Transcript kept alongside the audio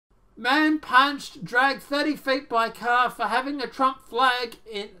Man punched, dragged 30 feet by car for having a Trump flag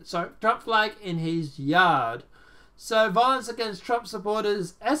in his yard. So violence against Trump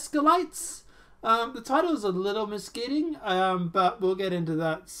supporters escalates. The title is a little misleading, but we'll get into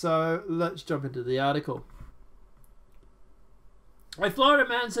that. So let's jump into the article. A Florida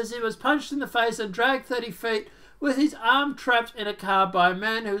man says he was punched in the face and dragged 30 feet with his arm trapped in a car by a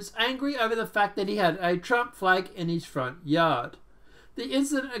man who was angry over the fact that he had a Trump flag in his front yard. The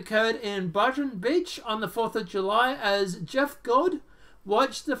incident occurred in Boynton Beach on the 4th of July as Jeff Good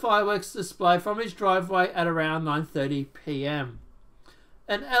watched the fireworks display from his driveway at around 9:30 p.m.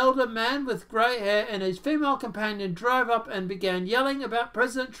 An elder man with grey hair and his female companion drove up and began yelling about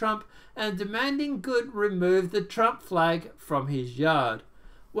President Trump and demanding Good remove the Trump flag from his yard.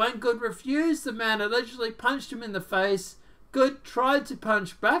 When Good refused, the man allegedly punched him in the face. Good tried to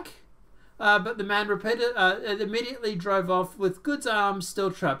punch back, but the man immediately drove off with Good's arm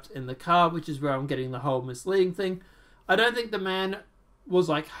still trapped in the car, which is where I'm getting the whole misleading thing. I don't think the man was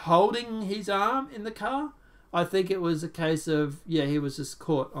like holding his arm in the car. I think it was a case of, yeah, he was just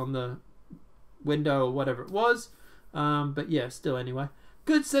caught on the window or whatever it was. But yeah, still anyway.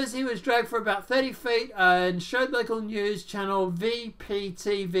 Good says he was dragged for about 30 feet and showed local news channel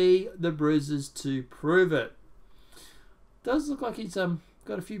VPTV the bruises to prove it. Does look like he's got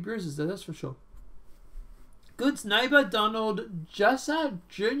a few bruises there, that's for sure. Good's neighbour, Donald Jassar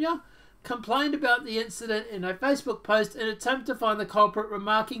Jr., complained about the incident in a Facebook post in an attempt to find the culprit,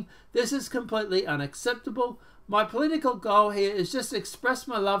 remarking, "This is completely unacceptable. My political goal here is just to express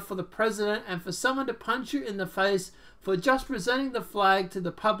my love for the president, and for someone to punch you in the face for just presenting the flag to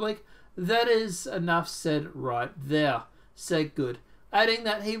the public, that is enough said right there," said Good, adding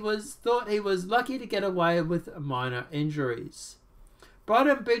that thought he was lucky to get away with minor injuries.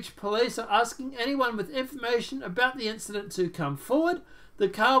 Brighton Beach police are asking anyone with information about the incident to come forward. The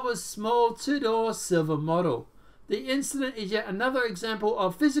car was small, two-door silver model. The incident is yet another example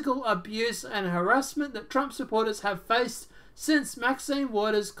of physical abuse and harassment that Trump supporters have faced since Maxine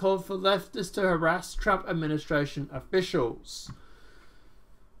Waters called for leftists to harass Trump administration officials.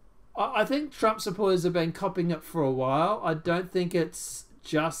 I think Trump supporters have been copying it for a while. I don't think it's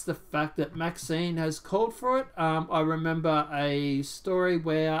just the fact that Maxine has called for it. I remember a story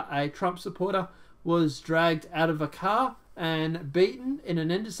where a Trump supporter was dragged out of a car and beaten in an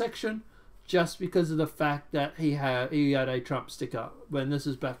intersection just because of the fact that he had a Trump sticker when this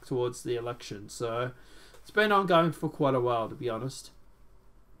is back towards the election. So it's been ongoing for quite a while, to be honest.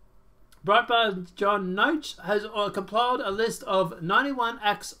 Breitbart John Noach has compiled a list of 91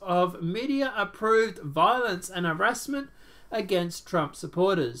 acts of media-approved violence and harassment against Trump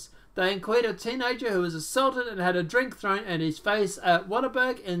supporters. They include a teenager who was assaulted and had a drink thrown at his face at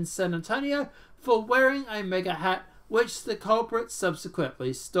Whataburger in San Antonio for wearing a mega hat, which the culprit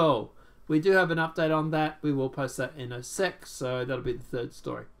subsequently stole. We do have an update on that. We will post that in a sec, so that'll be the third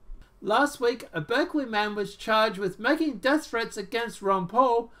story. Last week, a Berkeley man was charged with making death threats against Ron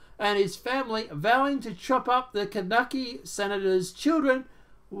Paul and his family, vowing to chop up the Kentucky senator's children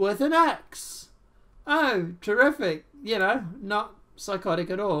with an axe. Oh, terrific. You know, not psychotic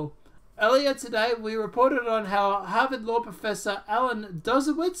at all. Earlier today, we reported on how Harvard law professor Alan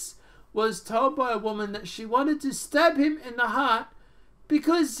Dozowitz was told by a woman that she wanted to stab him in the heart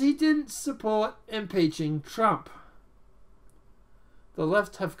because he didn't support impeaching Trump. The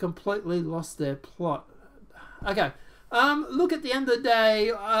left have completely lost their plot. Okay, look, at the end of the day,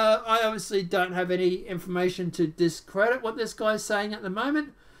 I obviously don't have any information to discredit what this guy's saying at the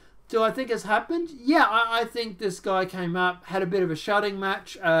moment. Do I think it's happened? Yeah, I think this guy came up, had a bit of a shouting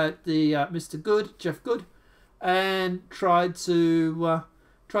match at the Mr. Good, Jeff Good, and tried to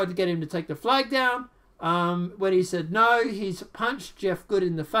get him to take the flag down. When he said no, he's punched Jeff Good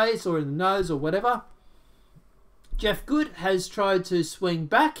in the face or in the nose or whatever. Jeff Good has tried to swing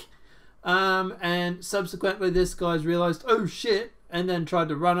back, and subsequently this guy's realised, oh shit, and then tried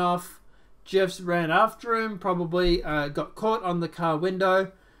to run off. Jeff's ran after him, probably got caught on the car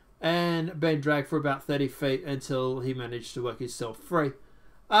window and been dragged for about 30 feet until he managed to work himself free.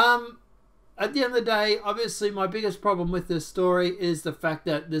 At the end of the day, obviously my biggest problem with this story is the fact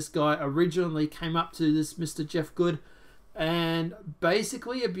that this guy originally came up to this Mr. Jeff Good and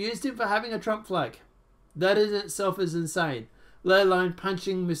basically abused him for having a Trump flag. That in itself is insane, let alone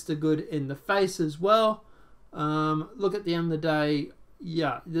punching Mr. Good in the face as well. Look, at the end of the day,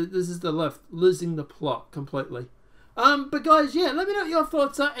 yeah, this is the left losing the plot completely. But guys, yeah, let me know what your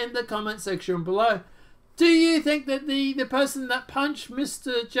thoughts are in the comment section below. Do you think that the person that punched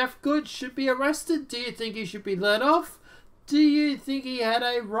Mr. Jeff Good should be arrested? Do you think he should be let off? Do you think he had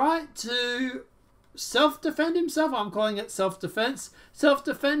a right to self-defend himself. I'm calling it self-defense.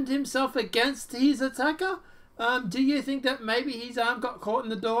 Self-defend himself against his attacker. Do you think that maybe his arm got caught in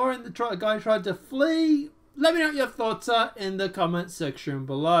the door and the guy tried to flee? Let me know what your thoughts are in the comment section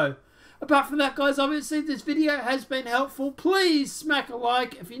below. Apart from that, guys, obviously this video has been helpful. Please smack a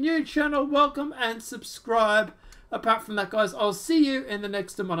like. If you're new to the channel, welcome and subscribe. Apart from that, guys, I'll see you in the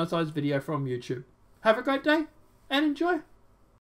next demonetized video from YouTube. Have a great day and enjoy.